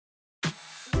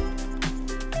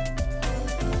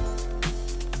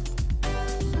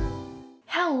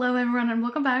Hello everyone and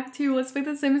welcome back to Let's Play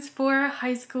The Sims 4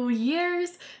 High School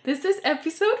Years. This is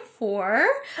episode 4.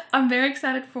 I'm very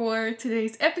excited for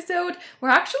today's episode. We're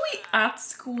actually at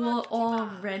school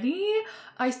already.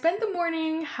 I spent the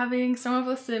morning having some of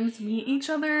the Sims meet each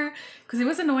other because it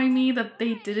was annoying me that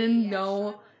they didn't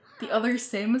know the other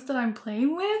Sims that I'm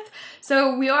playing with.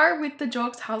 So we are with the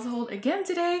Jocks household again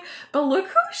today, but look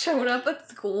who showed up at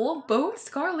school. Both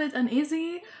Scarlett and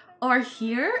Izzy are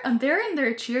here and they're in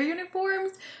their cheer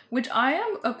uniforms, which I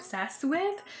am obsessed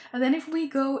with. And then if we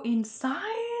go inside,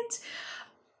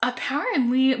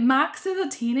 apparently Max is a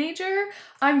teenager.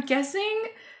 I'm guessing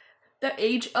the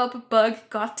age up bug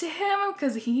got to him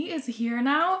because he is here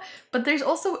now. But there's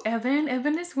also Evan.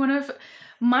 Evan is one of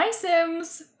my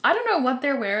Sims. I don't know what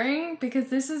they're wearing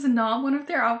because this is not one of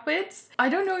their outfits. I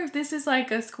don't know if this is like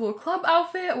a school club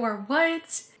outfit or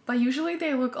what, but usually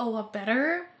they look a lot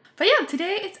better. But yeah,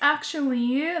 today it's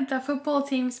actually the football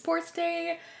team sports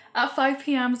day at 5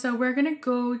 p.m. So we're gonna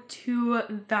go to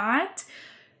that.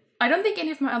 I don't think any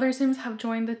of my other Sims have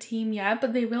joined the team yet,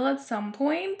 but they will at some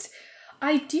point.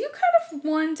 I do kind of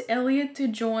want Elliot to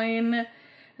join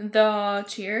the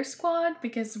cheer squad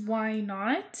because why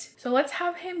not? So let's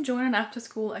have him join an after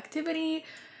school activity.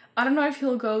 I don't know if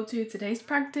he'll go to today's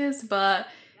practice, but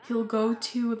he'll go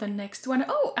to the next one.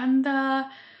 Oh, and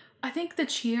I think the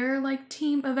cheer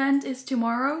team event is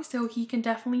tomorrow, so he can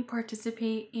definitely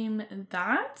participate in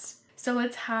that. So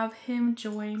let's have him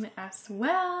join as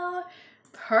well.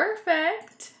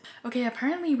 Perfect. Okay,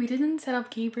 apparently we didn't set up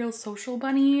Gabriel's social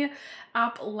bunny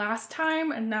app last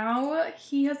time, and now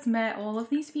he has met all of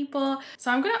these people.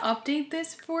 So I'm gonna update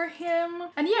this for him.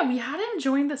 And yeah, we had him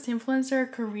join this influencer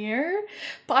career,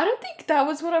 but I don't think that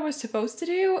was what I was supposed to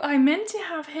do. I meant to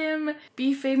have him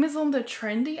be famous on the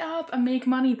trendy app and make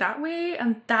money that way,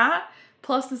 and that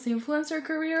plus this influencer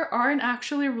career aren't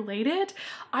actually related.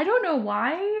 I don't know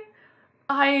why.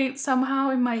 I somehow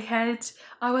in my head,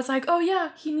 I was like, oh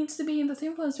yeah, he needs to be in this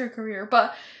influencer career,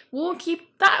 but we'll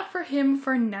keep that for him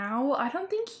for now. I don't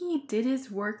think he did his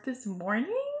work this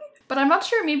morning, but I'm not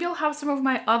sure. Maybe I'll have some of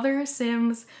my other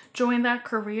Sims join that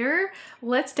career.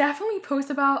 Let's definitely post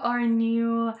about our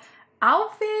new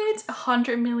outfit,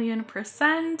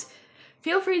 100,000,000%.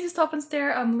 Feel free to stop and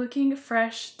stare. I'm looking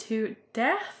fresh to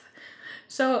death.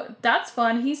 So that's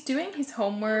fun. He's doing his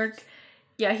homework.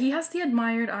 Yeah, he has the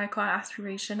admired icon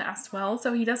aspiration as well,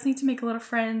 so he does need to make a lot of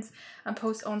friends and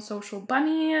post on Social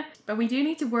Bunny, but we do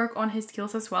need to work on his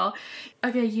skills as well.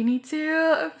 Okay, you need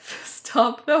to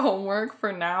stop the homework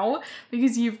for now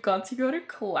because you've got to go to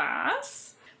class.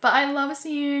 But I love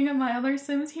seeing my other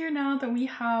Sims here now that we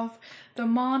have the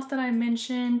mod that I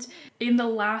mentioned in the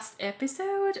last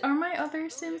episode. Are my other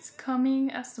Sims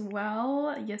coming as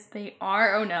well? Yes, they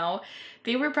are. Oh no.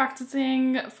 They were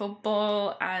practicing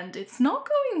football and it's not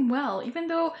going well, even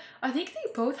though I think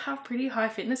they both have pretty high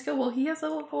fitness skill. Well, he has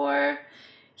level 4.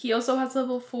 He also has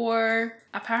level 4.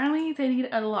 Apparently they need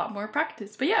a lot more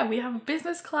practice. But yeah, we have a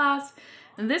business class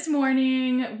and this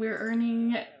morning we're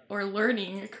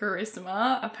learning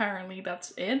charisma. Apparently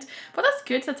that's it. But that's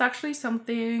good. That's actually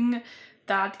something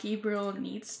that Gabriel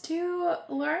needs to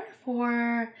learn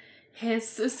for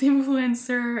his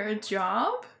influencer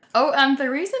job. Oh, and the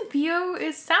reason Theo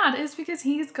is sad is because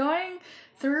he's going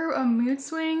through a mood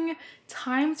swing.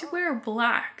 Time to wear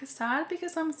black. Sad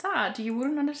because I'm sad. You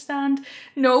wouldn't understand.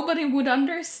 Nobody would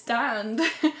understand.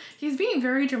 He's being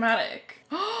very dramatic.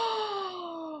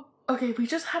 Okay, we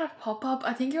just had a pop-up.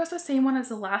 I think it was the same one as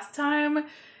the last time.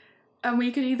 And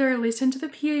we could either listen to the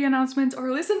PA announcements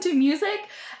or listen to music.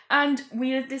 And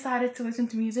we decided to listen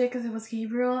to music because it was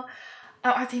Gabriel.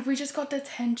 I think we just got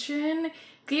detention.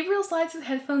 Gabriel slides his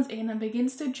headphones in and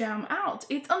begins to jam out.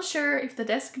 It's unsure if the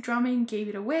desk drumming gave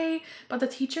it away, but the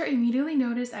teacher immediately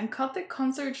noticed and cut the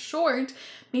concert short.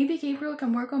 Maybe Gabriel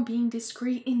can work on being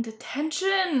discreet in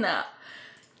detention.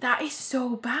 That is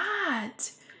so bad.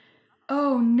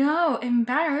 Oh no,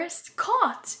 embarrassed,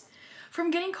 caught.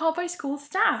 From getting caught by school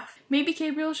staff. Maybe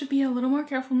Gabriel should be a little more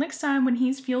careful next time when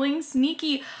he's feeling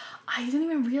sneaky. I didn't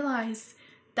even realize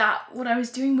that what I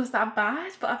was doing was that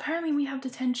bad, but apparently we have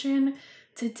detention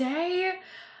today.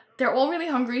 They're all really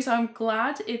hungry, so I'm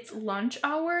glad it's lunch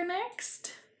hour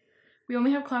next. We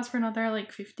only have class for another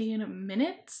 15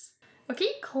 minutes.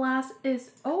 Okay, class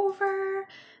is over.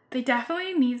 They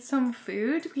definitely need some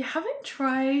food. We haven't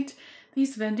tried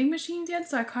these vending machines yet,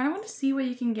 so I kind of want to see what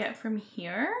you can get from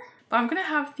here. But I'm gonna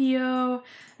have Theo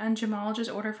and Jamal just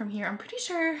order from here. I'm pretty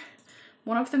sure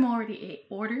one of them already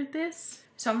ordered this.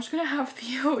 So I'm just gonna have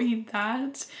Theo eat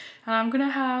that. And I'm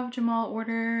gonna have Jamal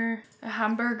order a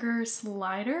hamburger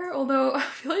slider, although I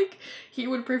feel like he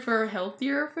would prefer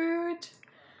healthier food.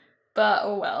 But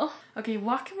oh well. Okay,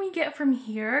 what can we get from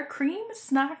here? Cream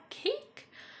snack cake?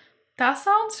 That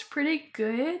sounds pretty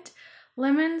good.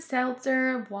 Lemon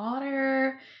seltzer,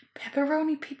 water,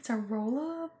 pepperoni pizza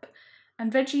roll-up,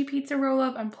 and veggie pizza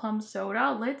roll-up, and plum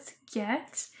soda. Let's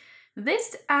get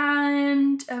this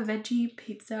and a veggie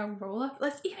pizza roll-up.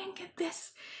 Let's even get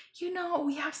this. You know,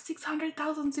 we have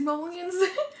 600,000 simoleons.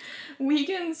 We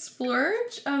can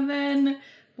splurge, and then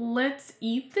let's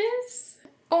eat this.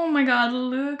 Oh my god,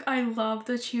 look, I love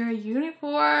the cheer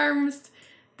uniforms.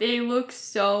 They look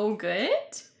so good.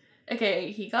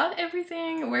 Okay, he got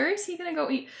everything. Where is he gonna go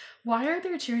eat? Why are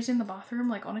there chairs in the bathroom?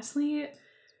 Like, honestly.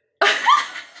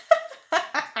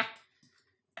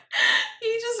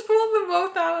 He just pulled them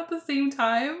both out at the same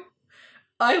time.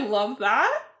 I love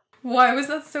that. Why was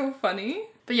that so funny?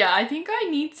 But yeah, I think I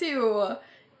need to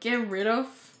get rid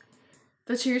of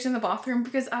the chairs in the bathroom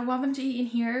because I want them to eat in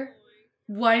here.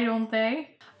 Why don't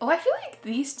they? Oh, I feel like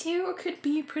these two could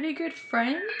be pretty good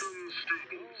friends.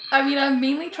 I mean, I'm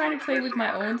mainly trying to play with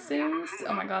my own Sims.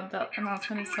 Oh my god, that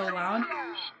announcement is so loud.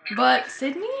 But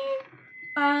Sydney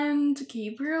and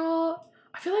Gabriel,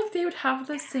 I feel like they would have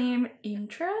the same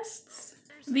interests.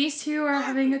 These two are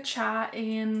having a chat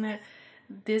in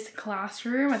this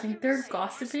classroom. I think they're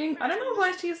gossiping. I don't know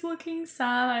why she's looking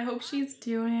sad. I hope she's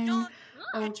doing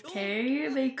okay.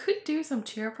 They could do some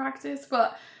cheer practice,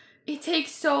 but it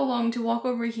takes so long to walk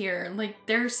over here. Like,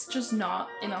 there's just not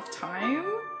enough time.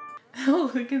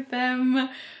 Look at them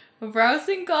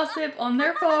browsing gossip on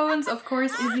their phones. Of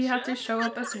course, Izzy had to show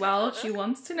up as well. She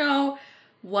wants to know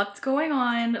what's going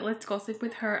on. Let's gossip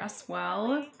with her as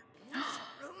well.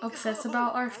 Obsessed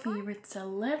about our favorite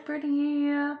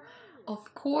celebrity.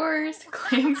 Of course,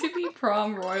 claim to be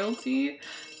prom royalty.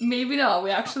 Maybe not.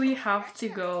 We actually have to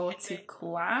go to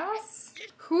class.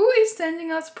 Who is sending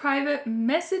us private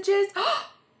messages?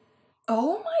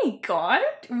 Oh my god.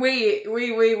 Wait.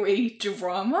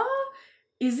 Drama?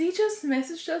 Izzy just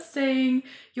messaged us saying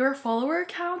your follower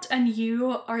count and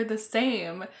you are the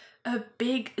same. A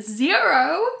big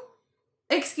 0?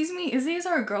 Excuse me, Izzy is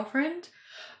our girlfriend?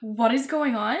 What is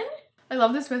going on? I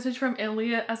love this message from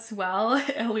Elliot as well.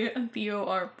 Elliot and Theo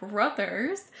are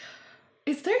brothers.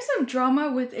 Is there some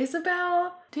drama with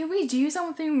Isabel? Did we do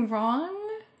something wrong?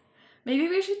 Maybe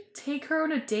we should take her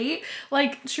on a date?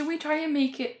 Like, should we try and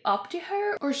make it up to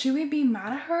her? Or should we be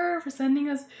mad at her for sending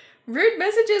us rude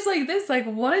messages like this? Like,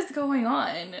 what is going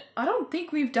on? I don't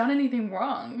think we've done anything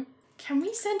wrong. Can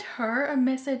we send her a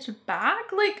message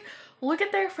back? Like, look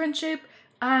at their friendship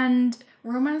and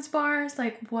romance bars.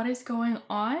 Like, what is going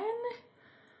on?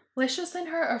 Let's just send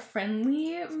her a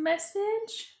friendly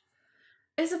message.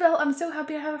 Isabel, I'm so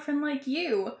happy I have a friend like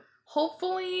you.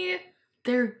 Hopefully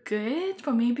they're good,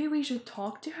 but maybe we should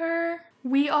talk to her.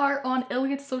 We are on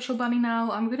Elliot's social bunny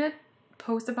now. I'm gonna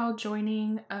post about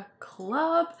joining a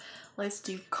club. Let's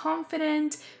do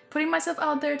confident. Putting myself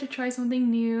out there to try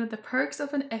something new. The perks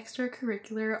of an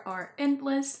extracurricular are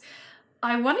endless.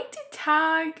 I wanted to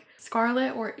tag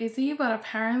Scarlett or Izzy, but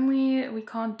apparently we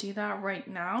can't do that right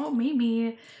now.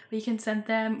 Maybe we can send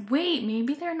them. Wait,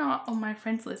 maybe they're not on my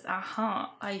friends list.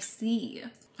 Aha, I see.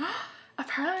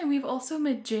 Apparently we've also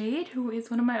met Jade, who is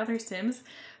one of my other Sims,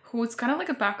 who's kind of like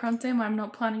a background Sim. I'm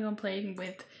not planning on playing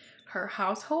with her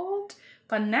household.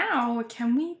 But now,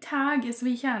 can we tag? Yes,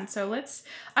 we can. So let's,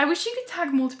 I wish you could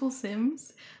tag multiple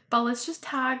Sims, but let's just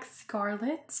tag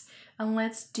Scarlett and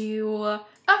let's do a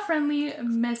friendly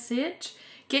message.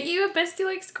 Get you a bestie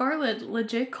like Scarlett.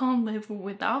 Legit can't live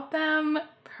without them.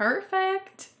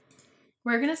 Perfect.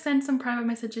 We're gonna send some private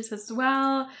messages as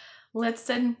well. Let's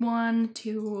send one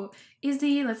to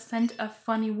Izzy. Let's send a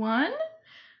funny one.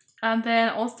 And then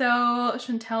also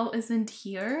Chantel isn't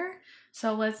here,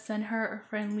 so let's send her a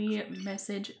friendly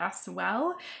message as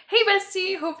well. Hey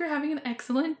bestie, hope you're having an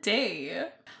excellent day.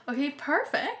 Okay,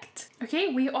 perfect.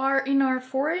 Okay, we are in our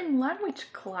foreign language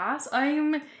class.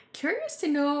 I'm curious to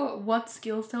know what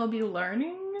skills they'll be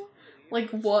learning. Like,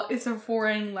 what is a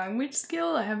foreign language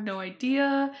skill? I have no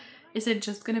idea. Is it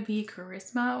just gonna be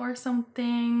charisma or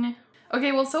something?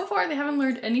 Okay, well, so far they haven't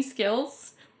learned any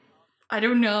skills. I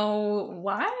don't know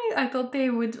why. I thought they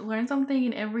would learn something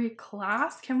in every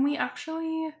class. Can we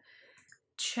actually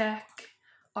check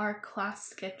our class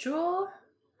schedule?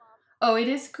 Oh, it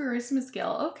is charisma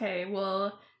skill. Okay,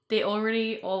 well, they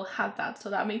already all had that, so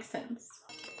that makes sense.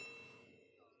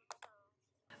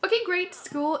 Okay, great.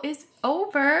 School is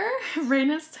over.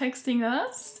 Raina's texting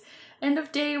us. End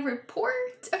of day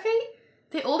report. Okay,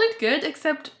 they all did good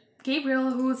except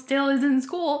Gabriel, who still is in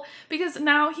school because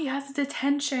now he has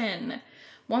detention.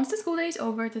 Once the school day is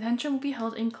over, detention will be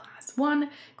held in class 1.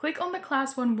 Click on the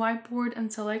class 1 whiteboard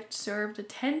and select serve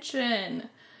detention.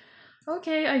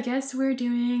 Okay, I guess we're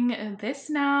doing this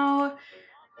now.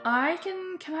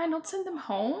 Can I not send them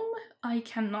home? I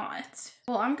cannot.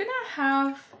 Well, I'm gonna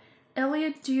have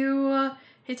Elliot do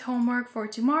his homework for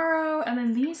tomorrow, and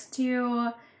then these two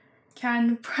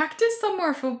can practice some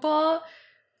more football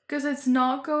because it's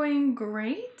not going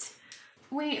great.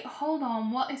 Wait, hold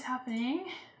on, what is happening?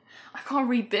 I can't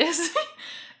read this.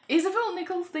 Isabel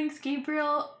Nichols thinks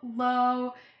Gabriel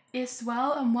Lowe is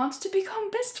well and wants to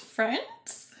become best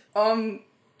friends?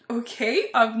 Okay,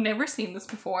 I've never seen this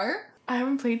before. I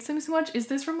haven't played Sims much. Is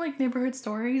this from like Neighborhood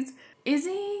Stories?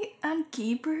 Izzy and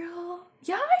Gabriel?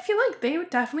 Yeah, I feel like they would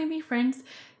definitely be friends.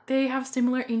 They have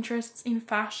similar interests in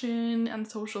fashion and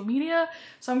social media.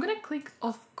 So I'm gonna click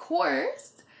of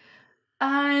course.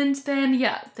 And then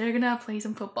yeah, they're gonna play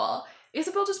some football.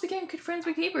 Isabel just became good friends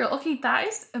with Gabriel. Okay, that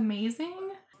is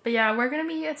amazing. But yeah, we're gonna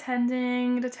be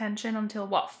attending detention until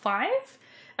what, 5?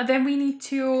 And then we need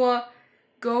to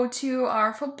go to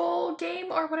our football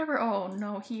game or whatever. Oh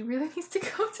no, he really needs to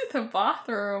go to the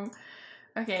bathroom.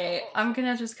 Okay, I'm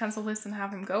gonna just cancel this and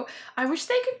have him go. I wish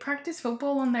they could practice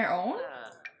football on their own,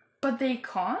 but they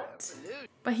can't.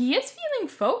 But he is feeling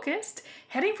focused,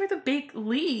 heading for the big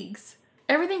leagues.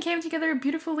 Everything came together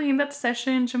beautifully in that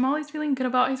session. Jamal is feeling good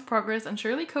about his progress, and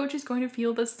surely coach is going to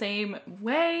feel the same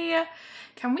way.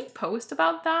 Can we post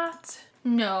about that?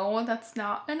 No, that's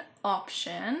not an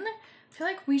option. I feel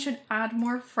like we should add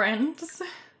more friends.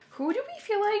 Who do we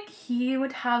feel like he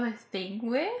would have a thing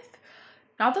with?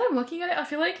 Now that I'm looking at it, I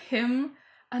feel like him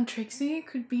and Trixie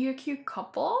could be a cute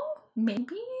couple,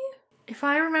 maybe? If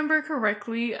I remember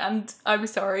correctly, and I'm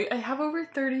sorry, I have over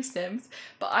 30 Sims,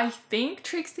 but I think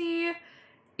Trixie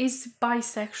is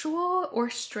bisexual or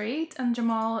straight and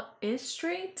Jamal is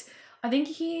straight. I think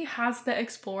he has the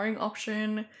exploring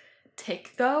option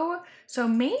tick though, so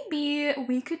maybe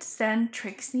we could send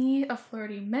Trixie a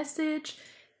flirty message.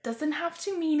 Doesn't have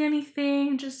to mean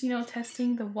anything, just, you know,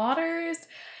 testing the waters.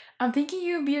 I'm thinking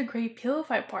you would be a great pillow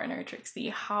fight partner, Trixie.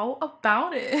 How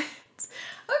about it?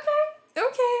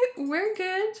 Okay, we're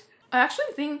good. I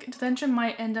actually think detention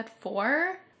might end at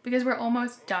 4 because we're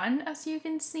almost done, as you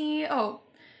can see. Oh,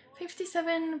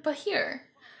 57, but here.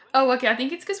 Oh, okay, I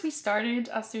think it's because we started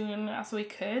as soon as we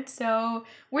could, so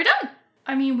we're done.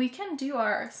 I mean, we can do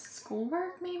our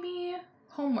schoolwork maybe?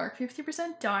 Homework,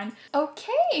 50% done.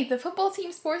 Okay, the football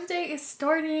team sports day is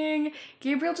starting.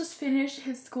 Gabriel just finished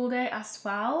his school day as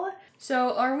well.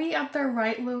 So are we at the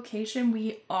right location?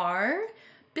 We are.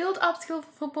 Build up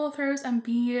skillful football throws and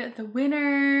be the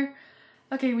winner.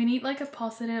 Okay, we need like a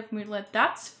positive moodlet.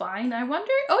 That's fine. I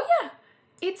wonder, oh yeah,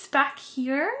 it's back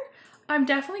here. I'm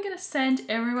definitely gonna send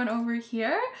everyone over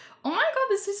here. Oh my god,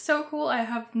 this is so cool. I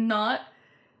have not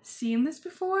seen this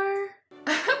before.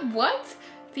 What?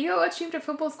 Theo achieved a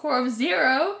football score of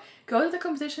 0. Go to the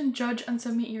competition, judge, and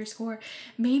submit your score.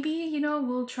 Maybe, you know,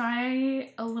 we'll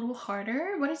try a little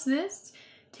harder. What is this?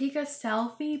 Take a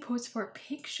selfie, pose for a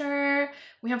picture.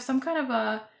 We have some kind of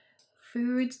a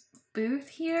food booth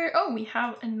here. Oh, we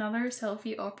have another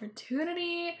selfie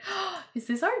opportunity. Is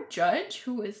this our judge?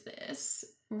 Who is this?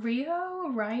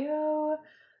 Ryo?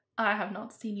 I have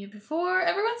not seen you before.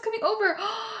 Everyone's coming over.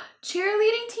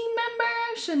 Cheerleading team member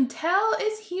Chantel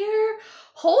is here.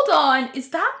 Hold on, is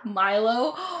that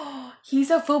Milo?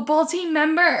 He's a football team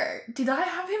member. Did I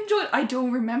have him join? I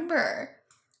don't remember.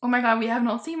 Oh my god, we have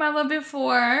not seen Milo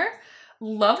before.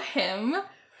 Love him.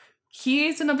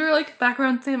 He's another like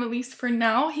background sim, at least for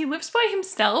now. He lives by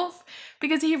himself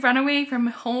because he ran away from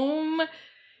home.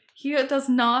 He does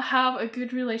not have a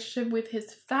good relationship with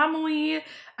his family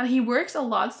and he works a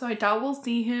lot, so I doubt we'll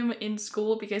see him in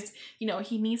school because, you know,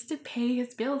 he needs to pay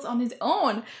his bills on his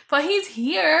own. But he's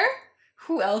here.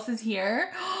 Who else is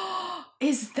here?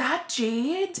 Is that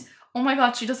Jade? Oh my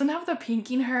god, she doesn't have the pink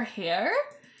in her hair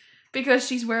because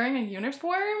she's wearing a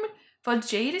uniform. But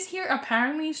Jade is here.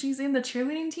 Apparently she's in the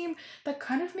cheerleading team. That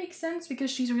kind of makes sense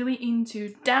because she's really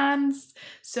into dance.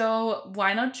 So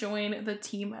why not join the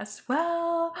team as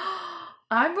well?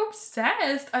 I'm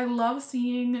obsessed. I love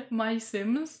seeing my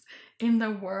Sims in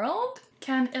the world.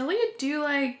 Can Elliot do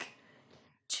like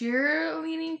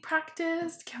cheerleading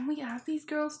practice? Can we add these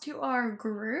girls to our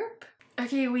group?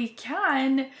 Okay, we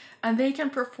can, and they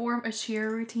can perform a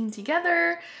cheer routine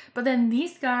together. But then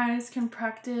these guys can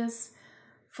practice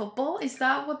football. Is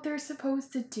that what they're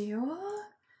supposed to do?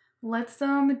 Let's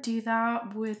do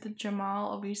that with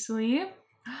Jamal, obviously.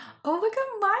 Oh, look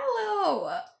at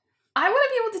Milo. I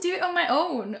wouldn't be able to do it on my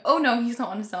own. Oh no, he's not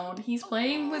on his own. He's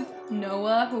playing with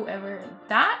Noah, whoever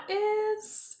that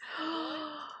is.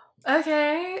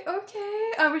 Okay.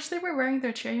 I wish they were wearing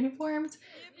their cheer uniforms,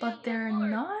 but they're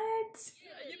not.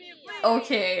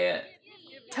 Okay.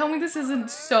 Tell me this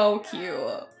isn't so cute.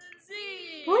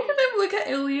 Look at them, look at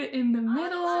Ilya in the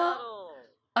middle.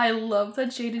 I love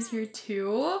that Jade is here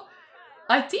too.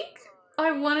 I think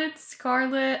I wanted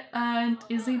Scarlett and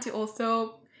Izzy to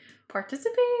also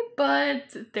participate,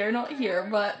 but they're not here.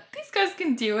 But these guys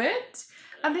can do it.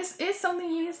 And this is something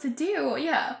he needs to do,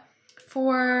 yeah,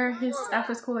 for his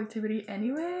after school activity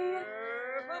anyway.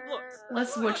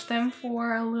 Let's watch them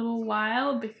for a little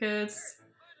while because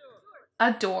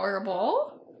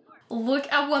adorable.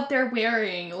 Look at what they're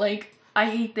wearing. Like, I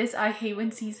hate this. I hate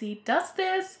when CC does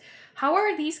this. How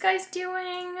are these guys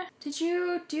doing? Did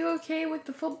you do okay with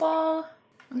the football?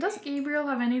 Does Gabriel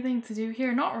have anything to do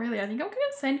here? Not really. I think I'm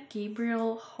gonna send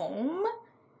Gabriel home.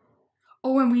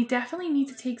 Oh, and we definitely need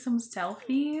to take some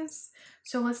selfies.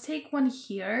 So let's take one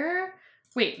here.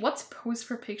 Wait, what's pose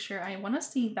for picture? I want to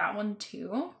see that one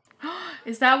too.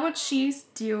 Is that what she's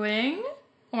doing?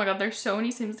 Oh my god, there's so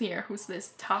many Sims here. Who's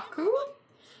this? Taku?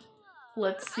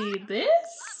 Let's see this.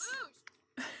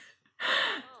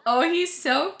 Oh, he's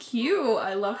so cute.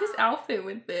 I love his outfit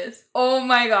with this. Oh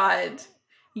my god.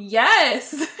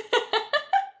 Yes!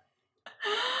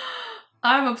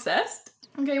 I'm obsessed.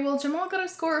 Okay, well, Jamal got a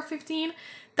score of 15.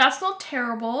 That's not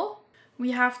terrible.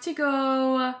 We have to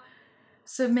go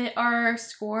submit our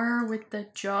score with the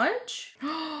judge.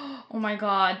 Oh my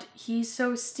god, he's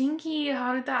so stinky.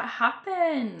 How did that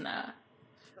happen?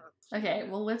 Okay,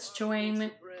 well, let's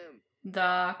join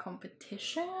the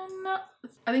competition.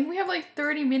 I think we have like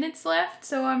 30 minutes left,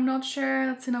 so I'm not sure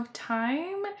that's enough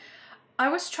time. I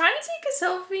was trying to take a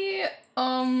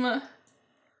selfie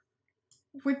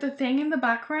with the thing in the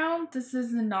background. This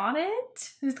is not it.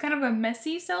 This is kind of a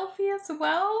messy selfie as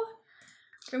well.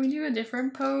 Can we do a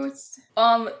different pose?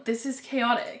 This is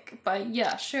chaotic, but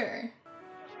yeah, sure.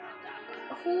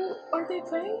 Who are they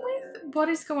playing with? What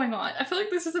is going on? I feel like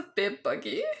this is a bit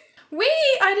buggy.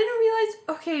 Wait, I didn't realize.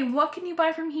 Okay, what can you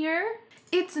buy from here?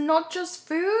 It's not just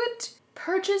food.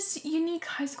 Purchase unique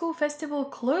high school festival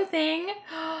clothing.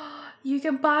 You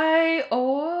can buy,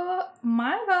 oh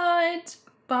my god,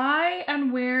 buy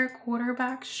and wear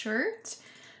quarterback shirt.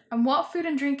 And what food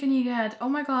and drink can you get? Oh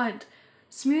my god,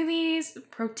 smoothies,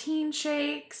 protein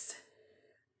shakes,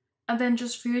 and then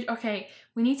just food. Okay,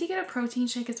 we need to get a protein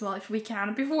shake as well if we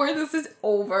can before this is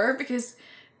over because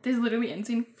this literally ends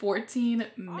in 14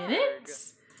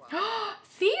 minutes.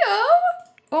 Theo!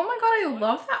 Oh my god, I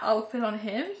love that outfit on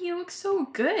him. He looks so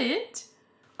good.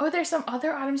 Oh, there's some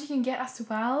other items you can get as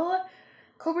well.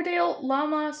 Cobradale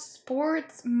Llama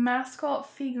Sports Mascot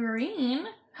Figurine.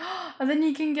 And then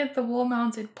you can get the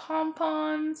wall-mounted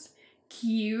pom-poms.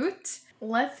 Cute.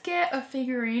 Let's get a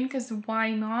figurine because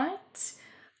why not?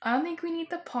 I don't think we need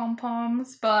the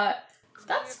pom-poms, but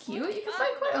that's cute. You can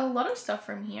buy quite a lot of stuff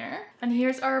from here. And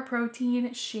here's our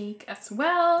protein shake as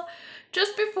well.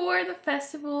 Just before the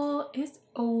festival is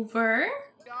over.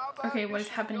 Okay, what is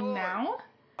happening now?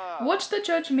 Watch the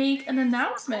judge make an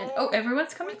announcement. Oh,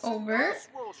 everyone's coming over.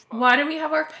 Why do we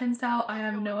have our pens out? I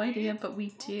have no idea, but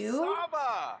we do.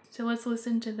 So let's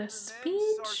listen to the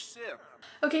speech.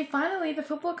 Okay, finally, the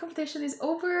football competition is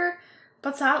over.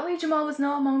 But sadly, Jamal was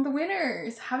not among the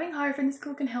winners. Having higher fitness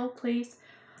skill can help place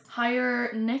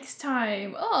higher next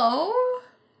time. Oh,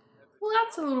 well,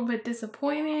 that's a little bit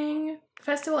disappointing. The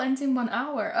festival ends in 1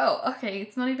 hour. Oh, okay,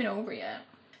 it's not even over yet.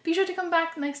 Be sure to come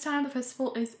back next time the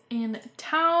festival is in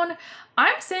town.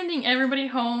 I'm sending everybody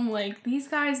home. Like, these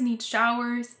guys need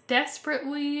showers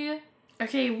desperately.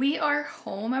 Okay, we are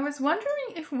home. I was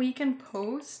wondering if we can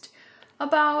post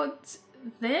about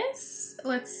this.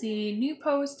 Let's see, new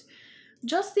post.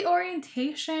 Just the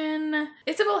orientation.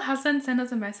 Isabel hasn't sent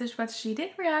us a message, but she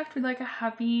did react with like a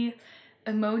happy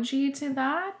emoji to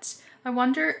that. I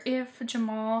wonder if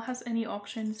Jamal has any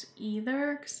options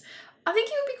either, because I think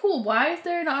it would be cool. Why is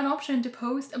there not an option to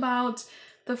post about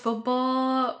the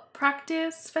football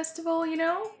practice festival, you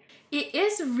know? It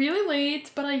is really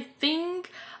late, but I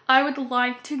think I would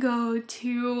like to go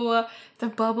to the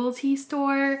bubble tea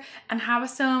store and have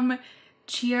some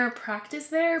cheer practice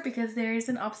there because there is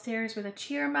an upstairs with a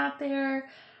cheer mat there.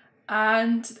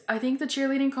 And I think the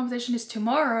cheerleading competition is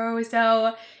tomorrow,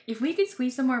 so if we could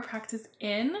squeeze some more practice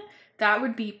in, that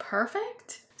would be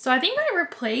perfect. So I think I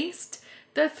replaced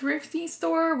the ThrifTea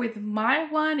store with my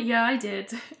one. Yeah, I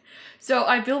did. So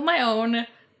I built my own.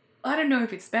 I don't know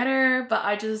if it's better, but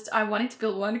I wanted to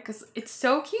build one because it's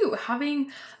so cute.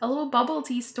 Having a little bubble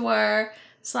tea store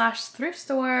 / thrift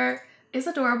store is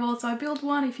adorable. So I built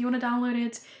one. If you want to download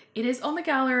it, it is on the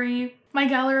gallery. My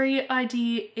gallery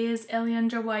ID is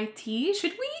Elliandra YT.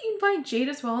 Should we invite Jade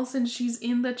as well since she's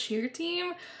in the cheer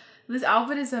team? This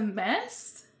outfit is a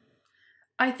mess.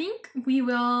 I think we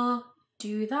will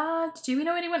do that. Do we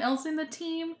know anyone else in the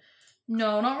team?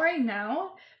 No, not right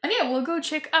now. And yeah, we'll go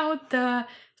check out the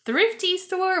ThrifTea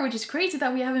store, which is crazy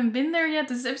that we haven't been there yet.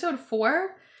 This is episode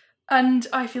 4. And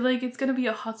I feel like it's gonna be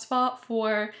a hotspot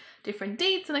for different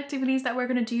dates and activities that we're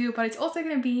gonna do, but it's also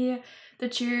gonna be the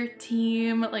cheer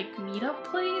team like meetup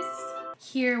place.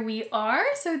 Here we are.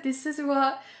 So this is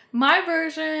what my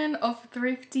version of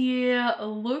ThrifTea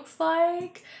looks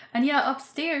like. And yeah,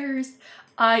 upstairs,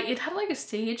 it had like a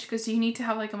stage because you need to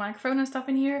have like a microphone and stuff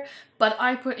in here, but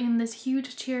I put in this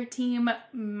huge cheer team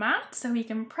mat so we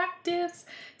can practice.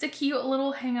 It's a cute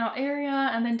little hangout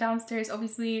area, and then downstairs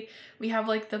obviously we have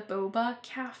like the boba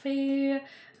cafe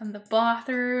and the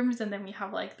bathrooms, and then we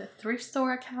have like the thrift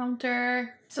store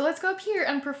counter. So let's go up here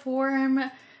and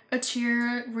perform a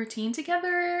cheer routine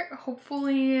together.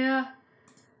 Hopefully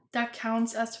that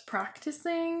counts as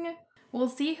practicing. We'll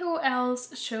see who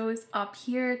else shows up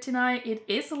here tonight. It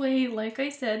is late, like I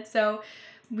said, so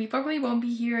we probably won't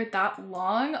be here that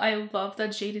long. I love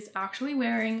that Jade is actually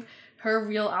wearing her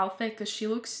real outfit because she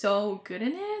looks so good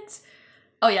in it.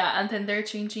 Oh yeah, and then they're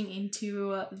changing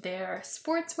into their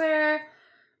sportswear.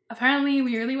 Apparently,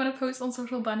 we really want to post on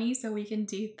Social Bunny, so we can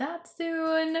do that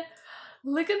soon.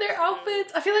 Look at their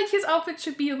outfits. I feel like his outfit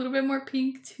should be a little bit more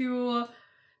pink to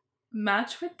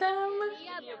match with them.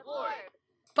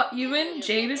 But even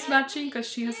Jade is matching because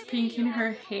she has pink in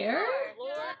her hair.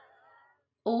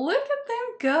 Look at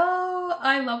them go.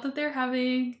 I love that they're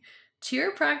having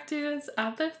cheer practice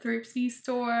at the ThrifTea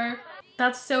store.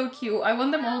 That's so cute. I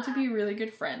want them all to be really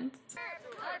good friends.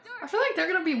 I feel like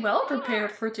they're gonna be well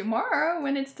prepared for tomorrow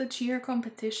when it's the cheer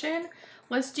competition.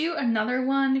 Let's do another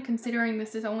one considering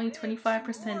this is only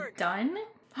 25% done.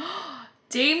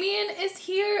 Damien is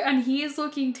here and he is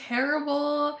looking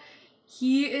terrible.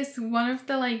 He is one of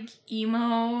the like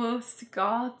emo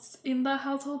Scots in the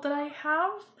household that I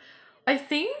have. I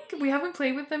think we haven't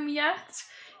played with them yet.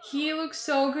 He looks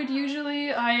so good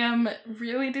usually. I am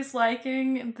really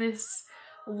disliking this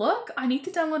look. I need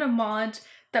to download a mod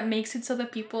that makes it so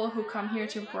that people who come here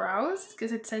to browse,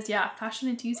 because it says, yeah, fashion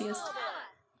enthusiast,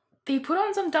 they put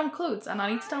on some dumb clothes, and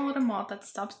I need to download a mod that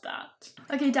stops that.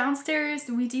 Okay, downstairs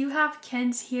we do have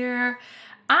Kent here,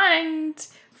 and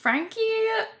Frankie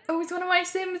is one of my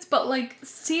Sims, but like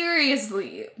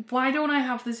seriously, why don't I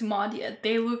have this mod yet?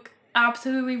 They look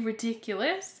absolutely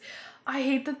ridiculous. I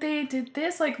hate that they did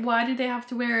this. Like, why did they have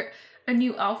to wear a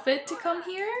new outfit to come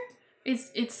here?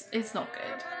 It's not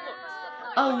good.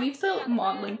 I'll leave the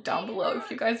mod link down below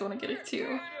if you guys want to get it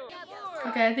too.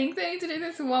 Okay, I think they need to do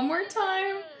this one more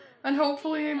time, and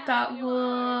hopefully that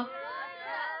will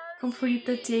complete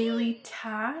the daily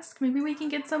task. Maybe we can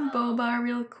get some boba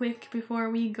real quick before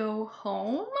we go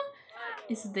home.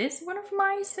 Is this one of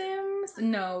my Sims?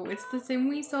 No, it's the Sim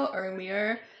we saw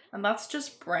earlier, and that's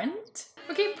just Brent.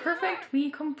 Okay, perfect.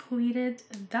 We completed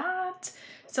that.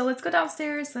 So let's go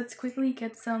downstairs. Let's quickly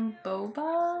get some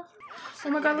boba. Oh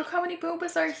my god, look how many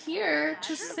bobas are here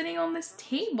just sitting on this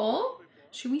table.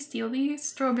 Should we steal these?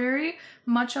 Strawberry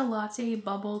matcha latte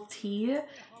bubble tea.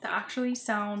 That actually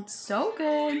sounds so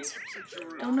good.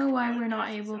 Don't know why we're not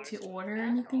able to order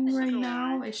anything right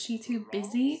now. Is she too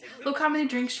busy? Look how many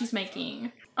drinks she's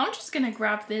making. I'm just gonna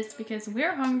grab this because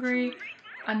we're hungry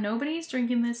and nobody's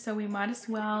drinking this, so we might as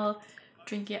well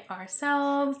drink it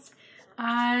ourselves.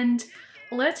 And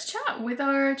let's chat with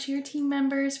our cheer team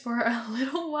members for a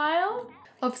little while.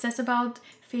 Obsess about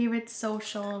favorite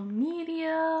social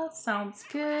media. Sounds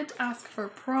good. Ask for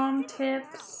prom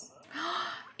tips.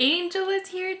 Angel is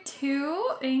here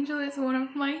too. Angel is one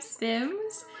of my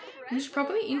Sims. We should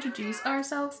probably introduce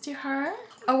ourselves to her.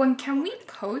 Oh, and can we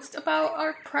post about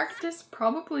our practice?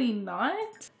 Probably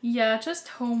not. Yeah, just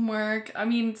homework. I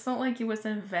mean, it's not like it was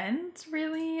an event,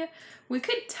 really. We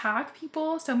could tag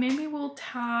people, so maybe we'll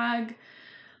tag,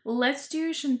 let's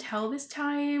do Chantel this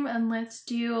time, and let's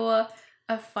do a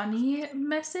funny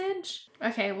message.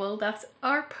 Okay, well, that's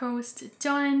our post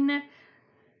done.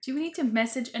 Do we need to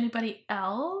message anybody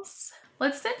else?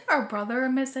 Let's send our brother a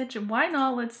message. Why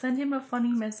not? Let's send him a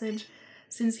funny message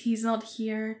since he's not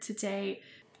here today.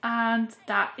 And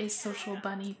that is Social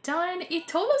Bunny done. It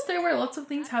told us there were lots of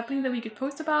things happening that we could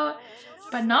post about,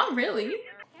 but not really.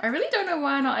 I really don't know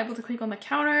why I'm not able to click on the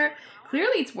counter.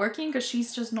 Clearly it's working because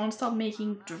she's just non-stop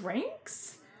making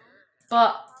drinks,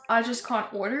 but I just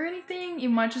can't order anything. It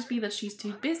might just be that she's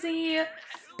too busy.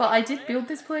 But I did build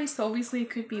this place, so obviously it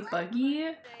could be buggy.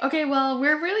 Okay, well,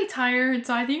 we're really tired,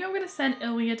 so I think I'm gonna send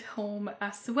Elliot home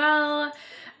as well.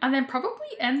 And then probably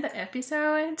end the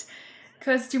episode,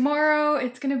 because tomorrow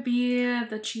it's gonna be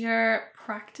the cheer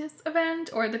practice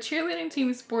event, or the cheerleading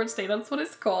team sports day, that's what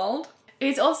it's called.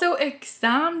 It's also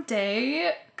exam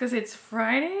day because it's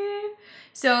Friday.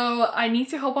 So I need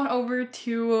to hop on over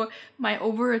to my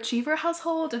overachiever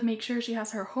household and make sure she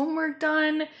has her homework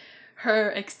done,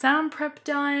 her exam prep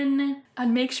done,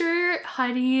 and make sure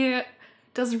Heidi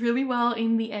does really well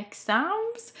in the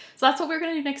exams. So that's what we're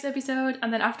gonna do next episode.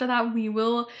 And then after that, we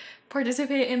will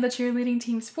participate in the cheerleading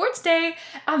team sports day.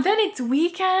 And then it's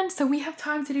weekend, so we have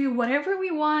time to do whatever we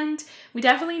want. We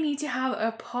definitely need to have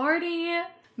a party.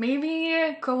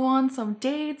 Maybe go on some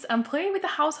dates and play with the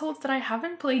households that I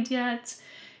haven't played yet.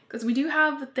 Because we do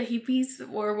have the hippies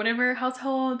or whatever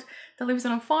household that lives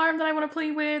on a farm that I want to play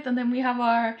with. And then we have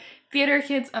our theater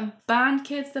kids and band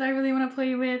kids that I really want to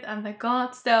play with, and the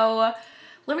goths. So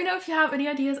let me know if you have any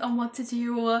ideas on what to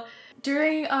do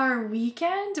during our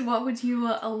weekend. What would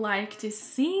you like to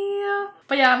see?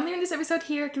 But yeah, I'm leaving this episode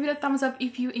here. Give it a thumbs up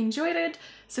if you enjoyed it.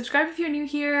 Subscribe if you're new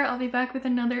here. I'll be back with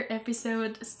another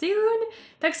episode soon.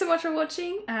 Thanks so much for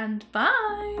watching, and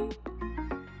bye!